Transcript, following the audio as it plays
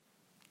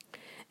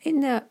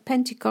In the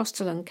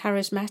Pentecostal and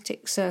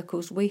charismatic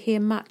circles, we hear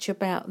much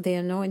about the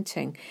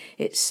anointing.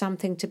 It's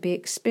something to be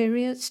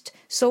experienced,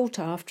 sought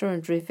after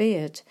and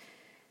revered.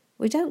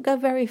 We don't go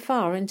very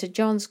far into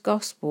John's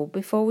Gospel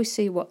before we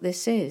see what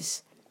this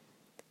is.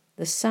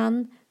 The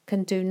Son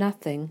can do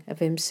nothing of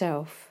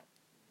himself.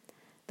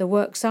 The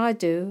works I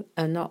do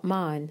are not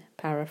mine,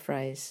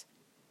 paraphrase.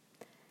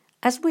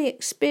 As we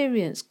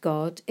experience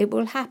God, it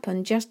will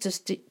happen just as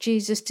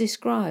Jesus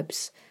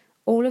describes,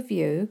 all of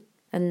you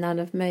and none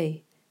of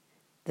me.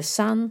 The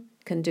Son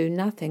can do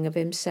nothing of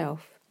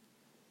himself.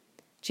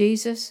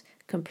 Jesus,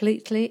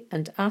 completely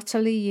and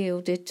utterly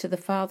yielded to the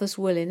Father's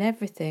will in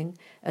everything,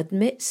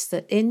 admits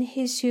that in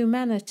his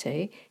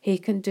humanity he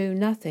can do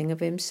nothing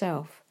of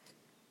himself.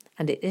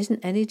 And it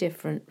isn't any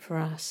different for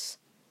us.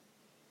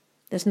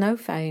 There's no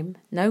fame,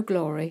 no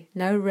glory,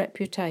 no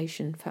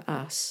reputation for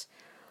us.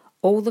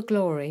 All the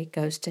glory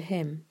goes to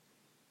him.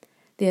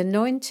 The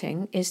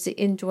anointing is the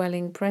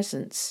indwelling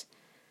presence,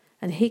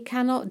 and he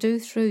cannot do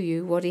through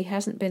you what he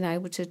hasn't been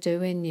able to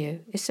do in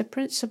you. It's a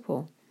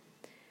principle.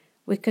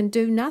 We can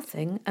do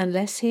nothing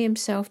unless he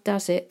himself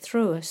does it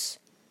through us.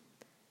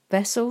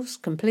 Vessels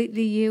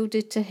completely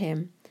yielded to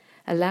him,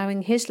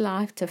 allowing his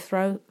life to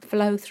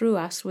flow through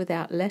us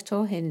without let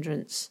or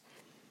hindrance.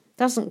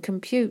 Doesn't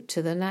compute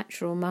to the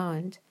natural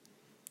mind.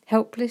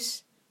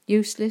 Helpless,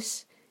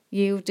 useless,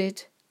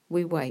 yielded,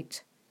 we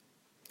wait.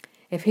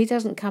 If he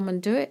doesn't come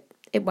and do it,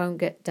 it won't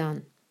get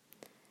done.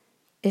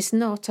 It's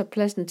not a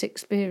pleasant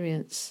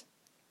experience.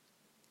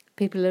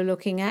 People are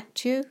looking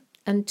at you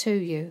and to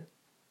you,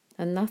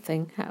 and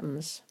nothing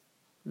happens.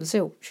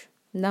 Zilch,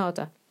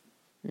 nada,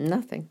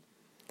 nothing.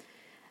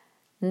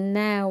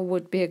 Now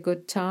would be a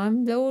good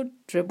time, Lord,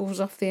 dribbles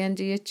off the end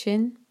of your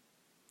chin.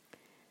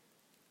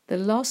 The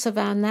loss of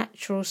our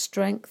natural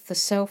strength for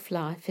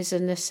self-life is a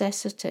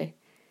necessity,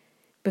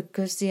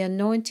 because the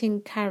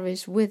anointing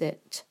carries with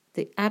it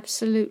the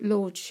absolute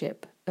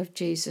lordship of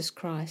Jesus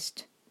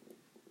Christ.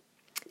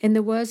 In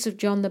the words of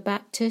John the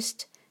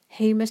Baptist,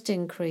 he must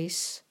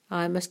increase,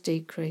 I must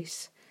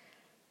decrease.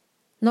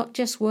 Not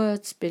just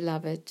words,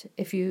 beloved.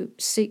 If you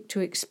seek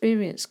to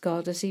experience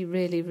God as he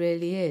really,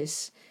 really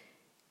is,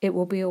 it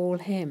will be all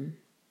him.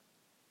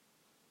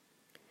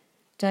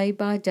 Day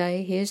by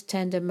day his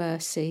tender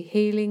mercy,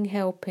 healing,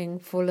 helping,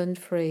 full and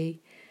free,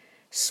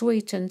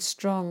 sweet and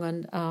strong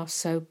and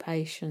so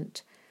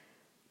patient,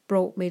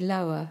 brought me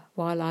lower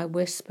while I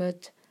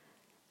whispered,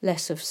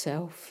 less of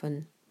self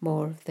and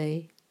more of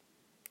thee.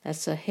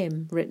 That's a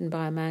hymn written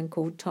by a man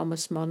called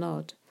Thomas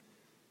Monod.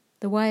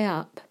 The way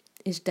up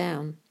is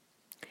down.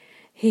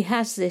 He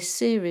has this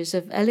series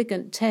of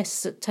elegant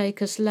tests that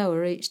take us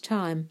lower each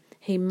time.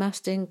 He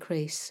must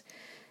increase.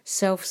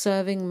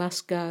 Self-serving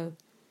must go.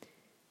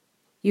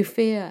 You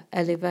fear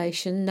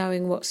elevation,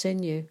 knowing what's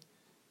in you.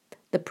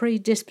 The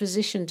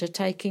predisposition to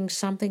taking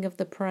something of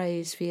the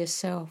praise for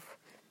yourself.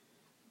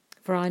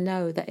 For I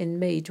know that in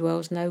me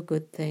dwells no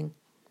good thing.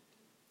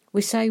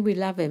 We say we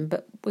love him,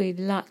 but we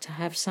like to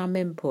have some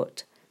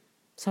input,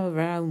 some of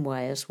our own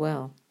way as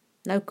well.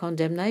 No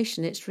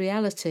condemnation, it's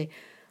reality.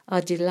 I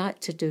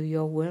delight to do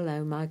your will,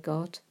 O my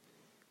God,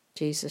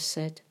 Jesus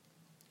said.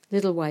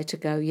 Little way to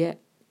go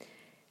yet.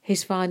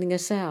 He's finding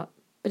us out,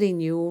 but he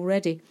knew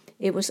already.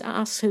 It was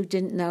us who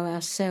didn't know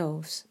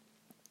ourselves.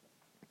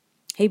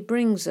 He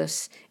brings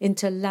us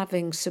into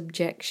loving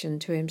subjection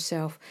to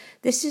himself.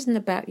 This isn't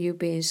about you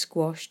being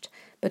squashed,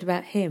 but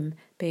about him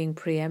being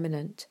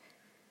preeminent.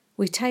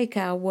 We take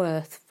our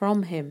worth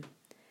from him.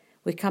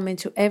 We come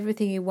into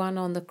everything he won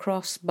on the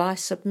cross by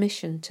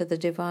submission to the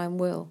divine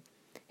will,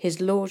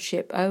 his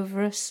lordship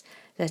over us,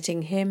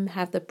 letting him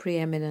have the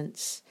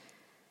preeminence.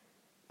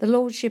 The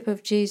lordship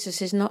of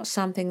Jesus is not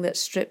something that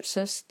strips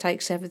us,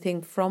 takes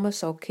everything from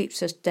us, or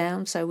keeps us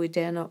down so we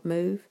dare not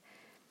move.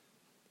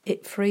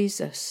 It frees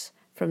us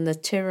from the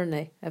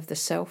tyranny of the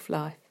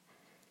self-life.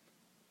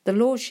 The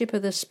lordship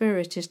of the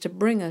Spirit is to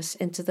bring us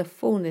into the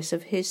fullness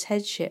of his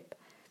headship.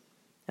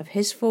 Of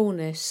his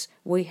fullness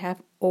we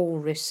have all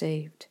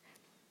received.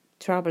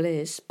 Trouble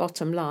is,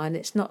 bottom line,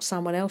 it's not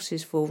someone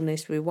else's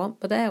fullness we want,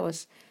 but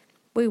ours.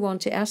 We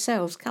want it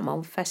ourselves. Come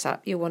on, fess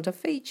up, you want a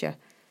feature.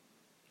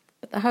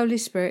 But the Holy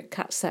Spirit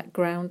cuts that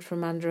ground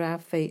from under our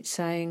feet,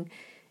 saying,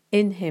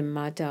 in him,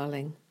 my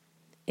darling,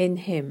 in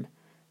him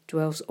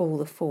dwells all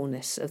the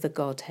fullness of the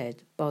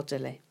Godhead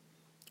bodily.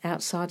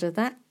 Outside of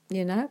that,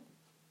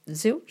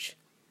 zilch,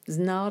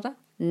 nada,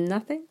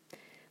 nothing.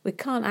 We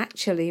can't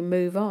actually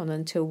move on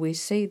until we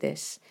see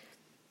this.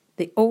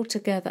 The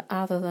altogether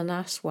other than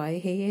us way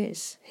he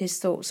is. His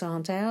thoughts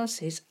aren't ours.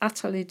 He's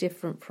utterly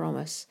different from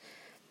us.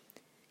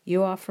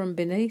 You are from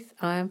beneath,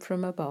 I am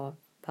from above.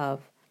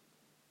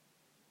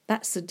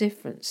 That's the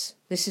difference.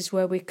 This is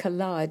where we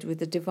collide with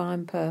the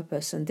divine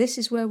purpose, and this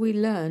is where we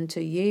learn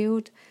to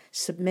yield,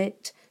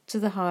 submit to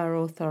the higher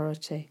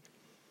authority.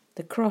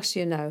 The cross,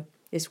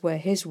 is where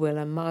his will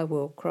and my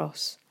will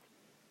cross.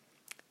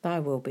 Thy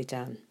will be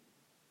done.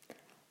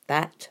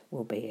 That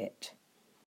will be it.